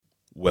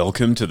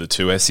Welcome to the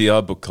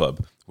 2SER Book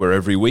Club, where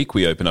every week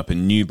we open up a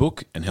new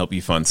book and help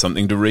you find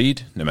something to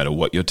read, no matter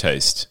what your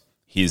taste.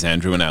 Here's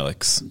Andrew and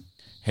Alex.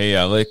 Hey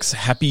Alex,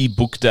 happy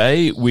book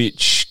day,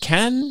 which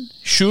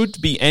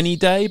should be any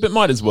day, but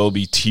might as well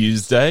be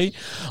Tuesday.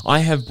 I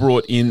have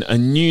brought in a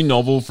new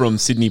novel from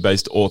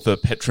Sydney-based author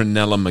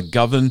Petronella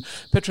McGovern.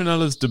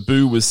 Petronella's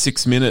debut was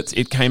 6 Minutes.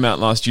 It came out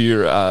last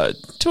year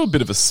to a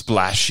bit of a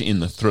splash in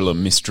the thriller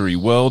mystery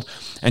world,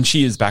 and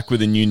she is back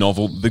with a new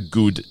novel, The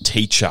Good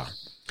Teacher.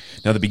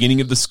 Now, the beginning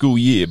of the school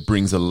year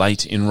brings a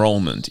late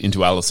enrollment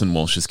into Allison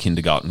Walsh's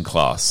kindergarten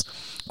class.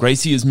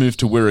 Gracie has moved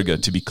to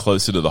Wirriga to be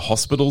closer to the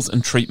hospitals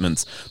and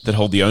treatments that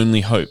hold the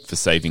only hope for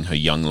saving her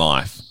young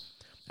life.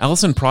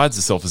 Allison prides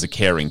herself as a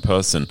caring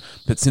person,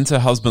 but since her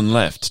husband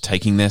left,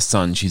 taking their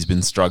son, she's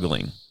been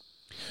struggling.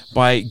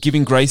 By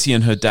giving Gracie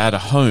and her dad a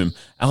home,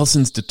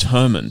 Allison's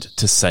determined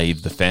to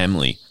save the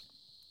family.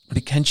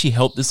 But can she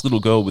help this little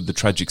girl with the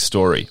tragic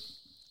story?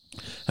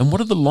 And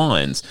what are the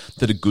lines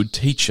that a good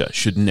teacher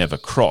should never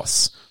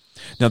cross?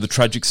 Now, the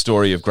tragic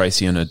story of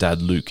Gracie and her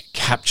dad Luke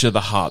capture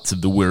the hearts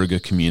of the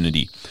Wirriga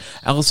community.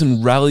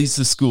 Allison rallies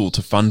the school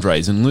to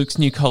fundraise, and Luke's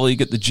new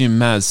colleague at the gym,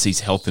 Maz,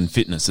 sees health and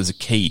fitness as a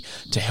key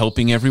to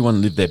helping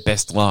everyone live their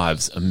best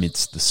lives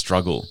amidst the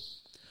struggle.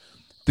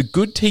 The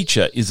Good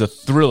Teacher is a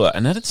thriller,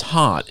 and at its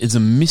heart is a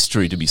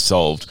mystery to be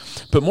solved.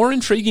 But more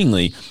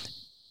intriguingly,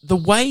 the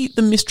way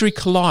the mystery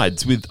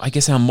collides with,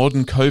 our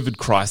modern COVID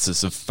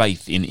crisis of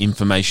faith in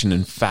information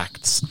and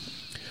facts.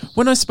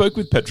 When I spoke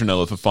with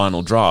Petronella for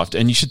Final Draft,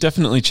 and you should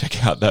definitely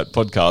check out that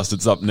podcast,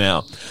 it's up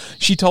now,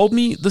 she told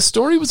me the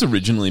story was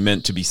originally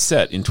meant to be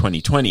set in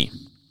 2020.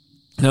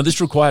 Now, this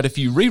required a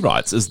few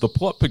rewrites as the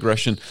plot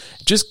progression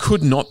just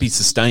could not be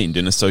sustained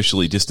in a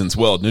socially distanced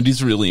world. And it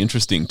is really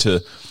interesting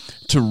to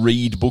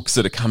read books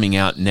that are coming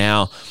out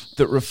now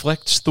that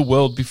reflect the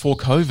world before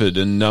COVID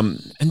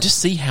and just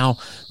see how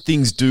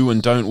things do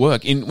and don't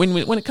work.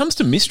 When it comes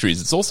to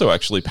mysteries, it's also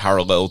actually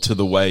parallel to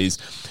the ways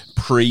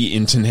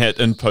pre-internet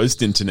and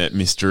post-internet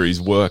mysteries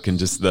work and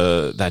just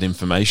that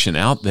information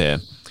out there.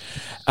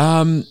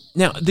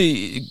 Now,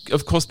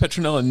 of course,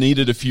 Petronella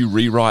needed a few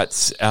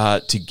rewrites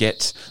to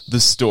get the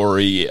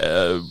story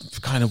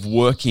kind of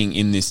working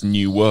in this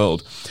new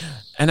world.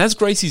 And as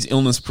Gracie's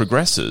illness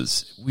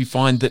progresses, we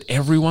find that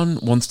everyone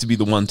wants to be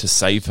the one to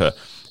save her,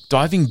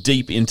 diving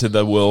deep into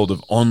the world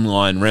of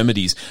online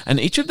remedies, and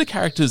each of the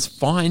characters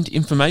find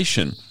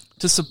information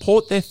to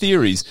support their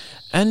theories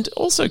and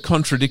also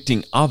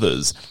contradicting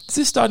others. Is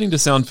this starting to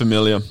sound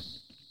familiar?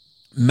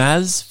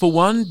 Maz, for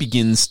one,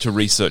 begins to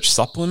research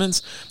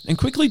supplements and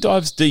quickly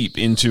dives deep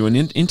into an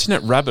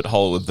internet rabbit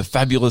hole of the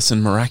fabulous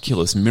and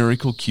miraculous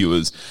miracle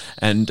cures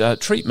and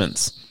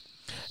treatments.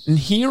 And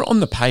here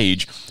on the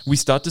page, we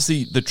start to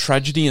see the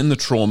tragedy and the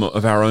trauma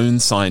of our own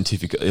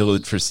scientific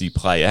illiteracy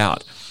play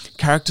out.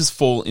 Characters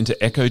fall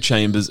into echo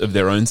chambers of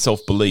their own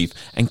self-belief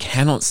and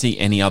cannot see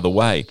any other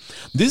way.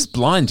 This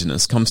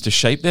blindness comes to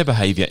shape their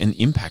behaviour and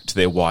impact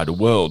their wider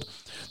world.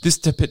 This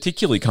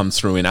particularly comes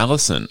through in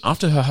Allison.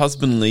 After her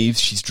husband leaves,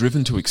 she's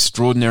driven to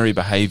extraordinary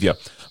behaviour,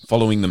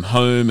 following them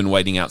home and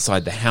waiting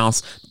outside the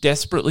house,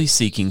 desperately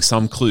seeking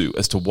some clue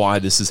as to why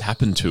this has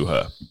happened to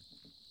her.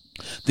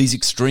 These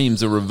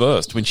extremes are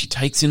reversed when she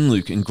takes in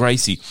Luke and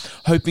Gracie,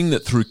 hoping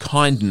that through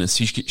kindness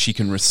she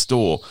can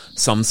restore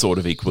some sort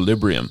of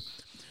equilibrium.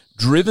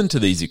 Driven to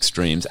these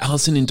extremes,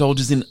 Allison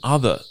indulges in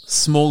other,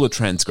 smaller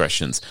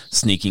transgressions,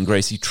 sneaking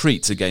Gracie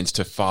treats against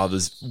her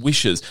father's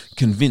wishes,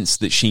 convinced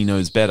that she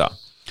knows better.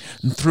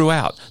 And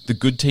throughout, the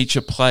good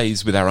teacher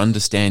plays with our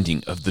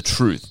understanding of the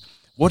truth.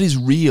 What is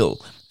real?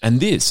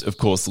 And this, of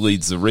course,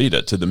 leads the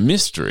reader to the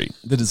mystery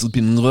that has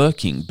been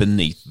lurking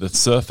beneath the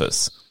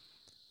surface.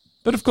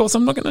 But of course,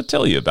 I'm not going to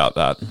tell you about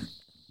that.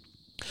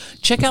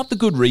 Check out The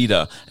Good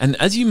Reader, and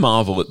as you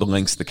marvel at the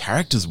lengths the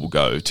characters will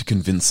go to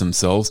convince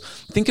themselves,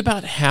 think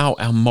about how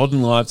our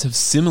modern lives have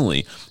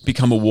similarly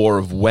become a war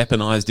of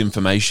weaponised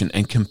information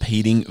and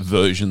competing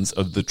versions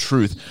of the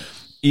truth.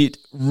 It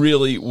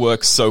really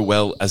works so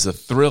well as a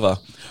thriller,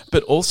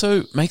 but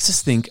also makes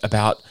us think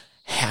about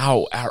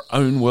how our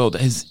own world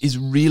is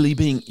really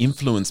being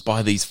influenced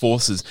by these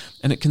forces,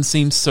 and it can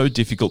seem so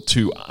difficult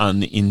to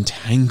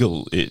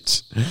unentangle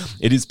it.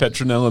 It is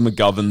Petronella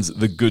McGovern's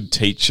The Good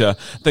Teacher.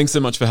 Thanks so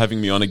much for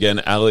having me on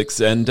again, Alex,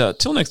 and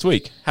till next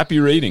week, happy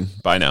reading.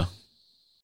 Bye now.